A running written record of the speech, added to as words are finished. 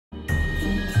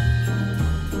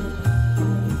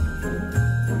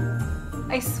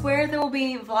I swear there will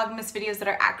be Vlogmas videos that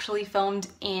are actually filmed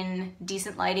in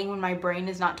decent lighting when my brain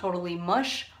is not totally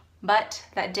mush, but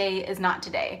that day is not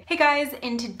today. Hey guys,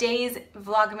 in today's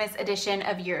Vlogmas edition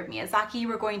of Year of Miyazaki,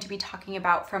 we're going to be talking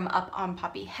about From Up on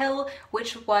Poppy Hill,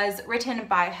 which was written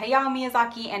by Hayao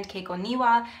Miyazaki and Keiko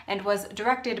Niwa, and was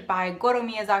directed by Goro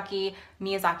Miyazaki,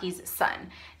 Miyazaki's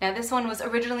son. Now this one was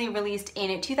originally released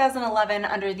in 2011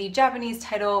 under the Japanese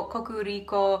title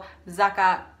Kokuriko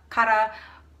Zaka Kara,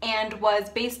 and was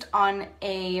based on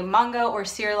a manga or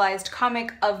serialized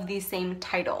comic of the same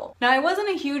title. Now, I wasn't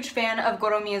a huge fan of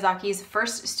Goro Miyazaki's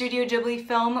first Studio Ghibli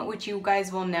film, which you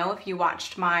guys will know if you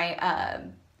watched my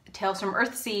Tales from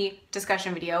Earthsea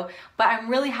discussion video, but I'm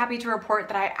really happy to report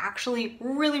that I actually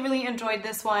really enjoyed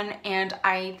this one, and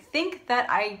I think that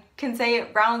I can say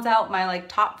it rounds out my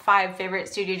top 5 favorite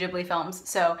Studio Ghibli films.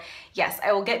 So yes,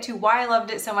 I will get to why I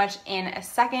loved it so much in a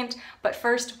second, but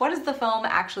first, what is the film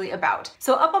actually about?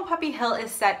 So Up on Poppy Hill is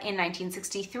set in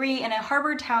 1963 in a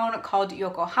harbor town called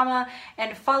Yokohama,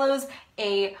 and follows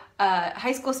a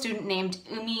high school student named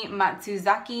Umi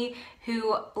Matsuzaki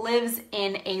who lives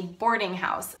in a boarding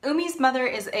house. Umi's mother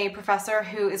is a professor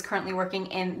who is currently working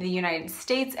in the United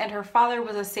States, and her father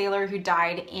was a sailor who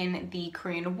died in the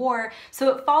Korean War,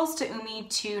 so it falls to Umi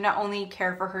to not only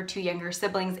care for her 2 younger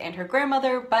siblings and her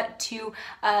grandmother, but to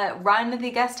run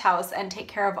the guest house and take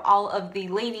care of all of the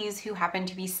ladies who happen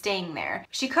to be staying there.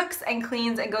 She cooks and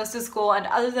cleans and goes to school, and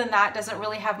other than that doesn't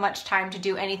really have much time to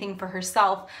do anything for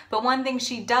herself, but one thing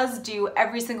she does do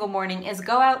every single morning is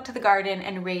go out to the garden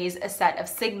and raise a set of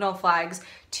signal flags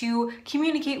to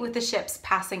communicate with the ships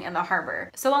passing in the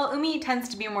harbor. So while Umi tends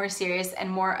to be more serious and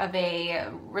more of a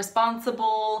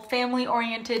responsible,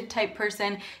 family-oriented type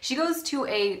person, she goes to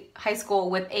a high school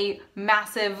with a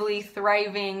massively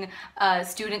thriving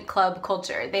student club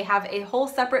culture. They have a whole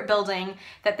separate building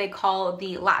that they call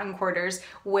the Latin quarters,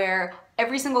 where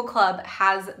every single club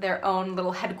has their own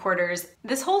little headquarters.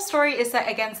 This whole story is set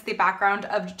against the background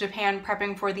of Japan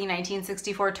prepping for the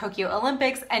 1964 Tokyo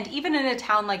Olympics, and even in a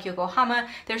town like Yokohama,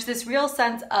 there's this real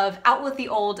sense of out with the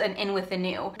old and in with the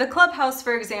new. The clubhouse,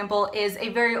 for example, is a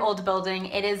very old building.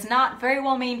 It is not very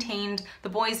well maintained, the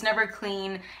boys never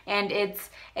clean, and it's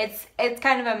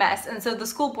kind of a mess. And so the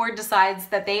school board decides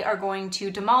that they are going to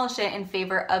demolish it in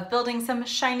favor of building some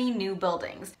shiny new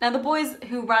buildings. Now the boys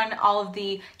who run all of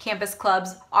the campus clubs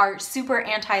are super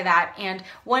anti that, and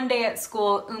one day at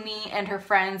school, Umi and her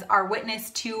friends are witness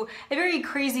to a very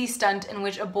crazy stunt in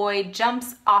which a boy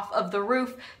jumps off of the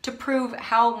roof to prove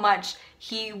how much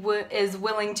he is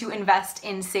willing to invest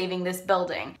in saving this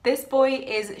building. This boy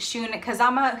is Shun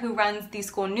Kazama, who runs the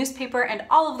school newspaper, and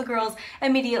all of the girls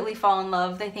immediately fall in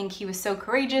love. They think he was so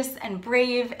courageous and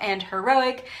brave and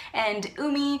heroic, and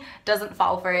Umi doesn't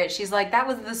fall for it. She's like, that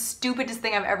was the stupidest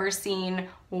thing I've ever seen.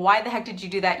 Why the heck did you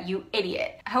do that, you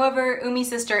idiot? However, Umi's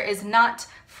sister is not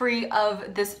free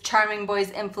of this charming boy's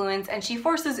influence, and she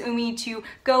forces Umi to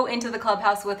go into the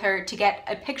clubhouse with her to get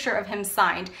a picture of him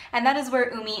signed, and that is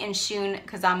where Umi and Shun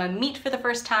Kazama meet for the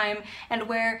first time and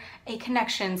where a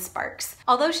connection sparks.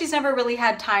 Although she's never really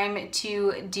had time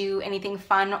to do anything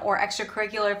fun or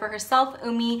extracurricular for herself,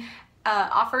 Umi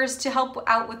offers to help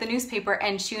out with the newspaper,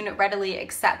 and Shun readily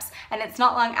accepts. And it's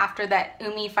not long after that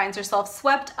Umi finds herself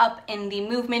swept up in the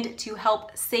movement to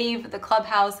help save the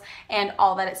clubhouse and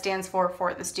all that it stands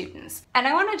for the students. And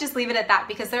I want to just leave it at that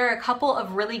because there are a couple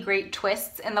of really great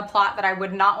twists in the plot that I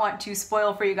would not want to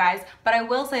spoil for you guys, but I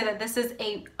will say that this is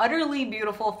a utterly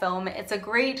beautiful film. It's a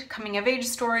great coming of age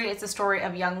story. It's a story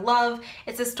of young love.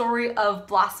 It's a story of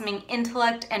blossoming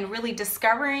intellect and really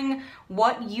discovering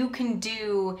what you can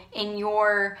do in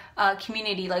your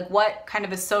community, like what kind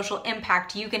of a social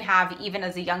impact you can have even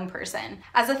as a young person.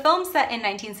 As a film set in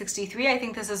 1963, I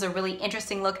think this is a really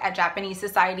interesting look at Japanese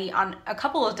society on a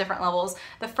couple of different levels.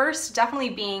 The first definitely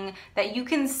being that you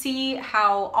can see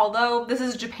how, although this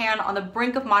is Japan on the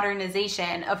brink of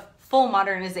modernization, of full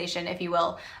modernization, if you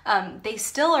will, they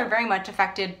still are very much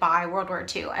affected by World War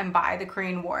II and by the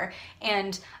Korean War.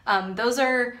 And those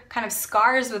are kind of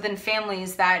scars within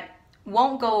families that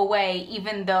won't go away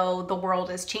even though the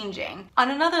world is changing. On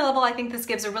another level, I think this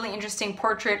gives a really interesting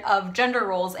portrait of gender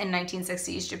roles in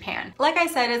 1960s Japan. Like I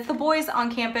said, it's the boys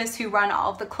on campus who run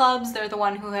all of the clubs. They're the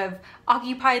one who have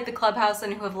occupied the clubhouse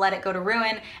and who have let it go to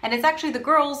ruin, and it's actually the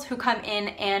girls who come in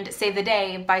and save the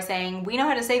day by saying, we know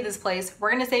how to save this place,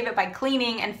 we're gonna save it by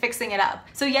cleaning and fixing it up.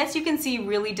 So yes, you can see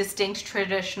really distinct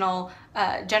traditional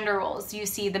gender roles. You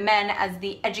see the men as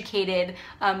the educated,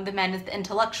 the men as the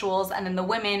intellectuals, and then the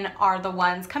women are the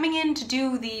ones coming in to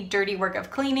do the dirty work of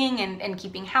cleaning and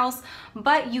keeping house.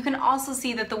 But you can also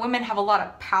see that the women have a lot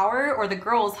of power, or the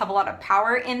girls have a lot of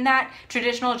power in that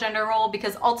traditional gender role,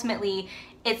 because ultimately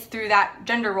it's through that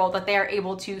gender role that they are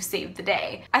able to save the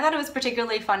day. I thought it was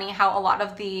particularly funny how a lot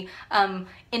of the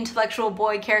intellectual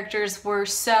boy characters were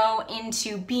so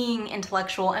into being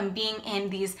intellectual and being in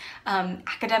these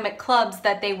academic clubs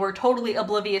that they were totally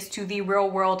oblivious to the real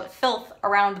world filth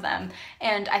around them.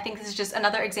 And I think this is just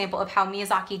another example of how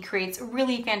Miyazaki creates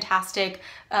really fantastic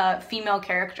female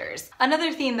characters.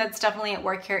 Another theme that's definitely at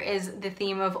work here is the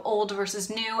theme of old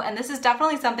versus new, and this is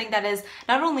definitely something that is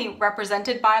not only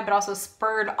represented by but also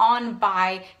spurred on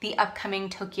by the upcoming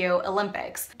Tokyo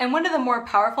Olympics. And one of the more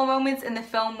powerful moments in the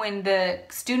film, when the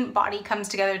student body comes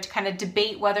together to kind of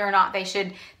debate whether or not they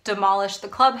should demolish the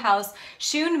clubhouse,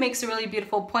 Shun makes a really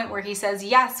beautiful point where he says,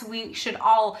 yes, we should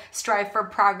all strive for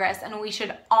progress and we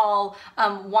should all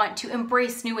want to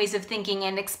embrace new ways of thinking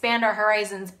and expand our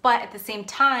horizons, but at the same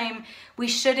time, we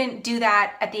shouldn't do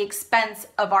that at the expense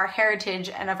of our heritage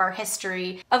and of our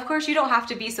history. Of course, you don't have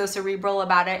to be so cerebral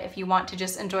about it if you want to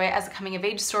just enjoy it as a coming of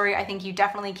age story. I think you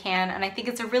definitely can, and I think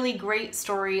it's a really great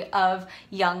story of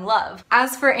young love.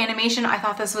 As for animation, I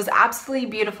thought this was absolutely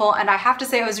beautiful, and I have to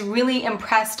say I was really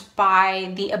impressed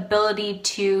by the ability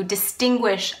to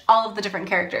distinguish all of the different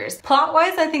characters.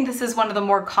 Plot-wise, I think this is one of the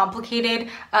more complicated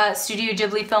Studio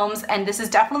Ghibli films, and this is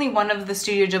definitely one of the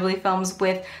Studio Ghibli films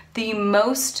with the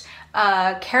most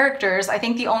characters. I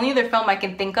think the only other film I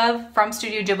can think of from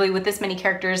Studio Ghibli with this many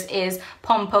characters is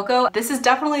Pompoko. This is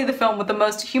definitely the film with the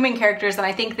most human characters, and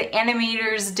I think the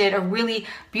animators did a really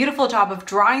beautiful job of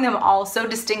drawing them all so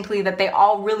distinctly that they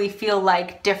all really feel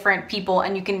like different people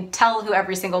and you can tell who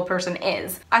every single person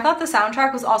is. I thought the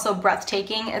soundtrack was also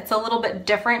breathtaking. It's a little bit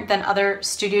different than other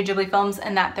Studio Ghibli films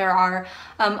in that there are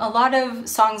a lot of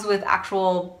songs with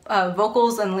actual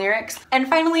vocals and lyrics. And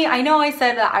finally, I know I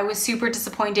said that I was super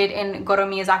disappointed in Goro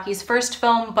Miyazaki's first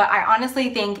film, but I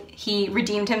honestly think he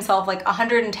redeemed himself like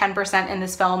 110% in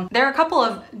this film. There are a couple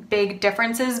of big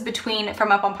differences between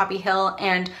From Up on Poppy Hill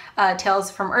and Tales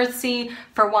from Earthsea.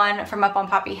 For one, From Up on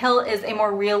Poppy Hill is a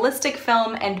more realistic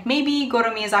film, and maybe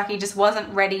Goro Miyazaki just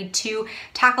wasn't ready to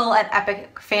tackle an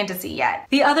epic fantasy yet.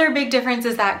 The other big difference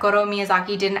is that Goro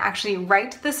Miyazaki didn't actually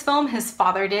write this film, his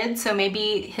father did, so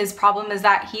maybe his problem is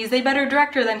that he's a better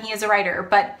director than he is a writer.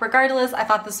 But regardless, I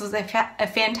thought this was a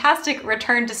fantastic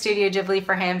return to Studio Ghibli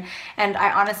for him, and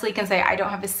I honestly can say I don't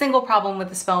have a single problem with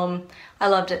this film. I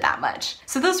loved it that much.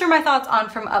 So those were my thoughts on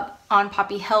From Up on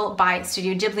Poppy Hill by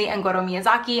Studio Ghibli and Goro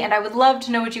Miyazaki, and I would love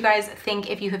to know what you guys think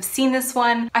if you have seen this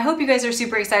one. I hope you guys are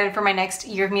super excited for my next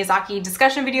Year of Miyazaki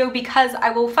discussion video, because I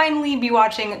will finally be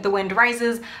watching The Wind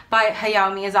Rises by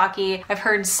Hayao Miyazaki. I've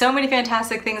heard so many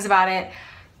fantastic things about it.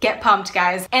 Get pumped,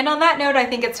 guys. And on that note, I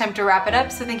think it's time to wrap it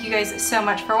up. So thank you guys so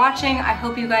much for watching. I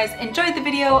hope you guys enjoyed the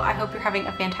video. I hope you're having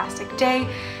a fantastic day,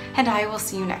 and I will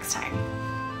see you next time.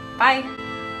 Bye.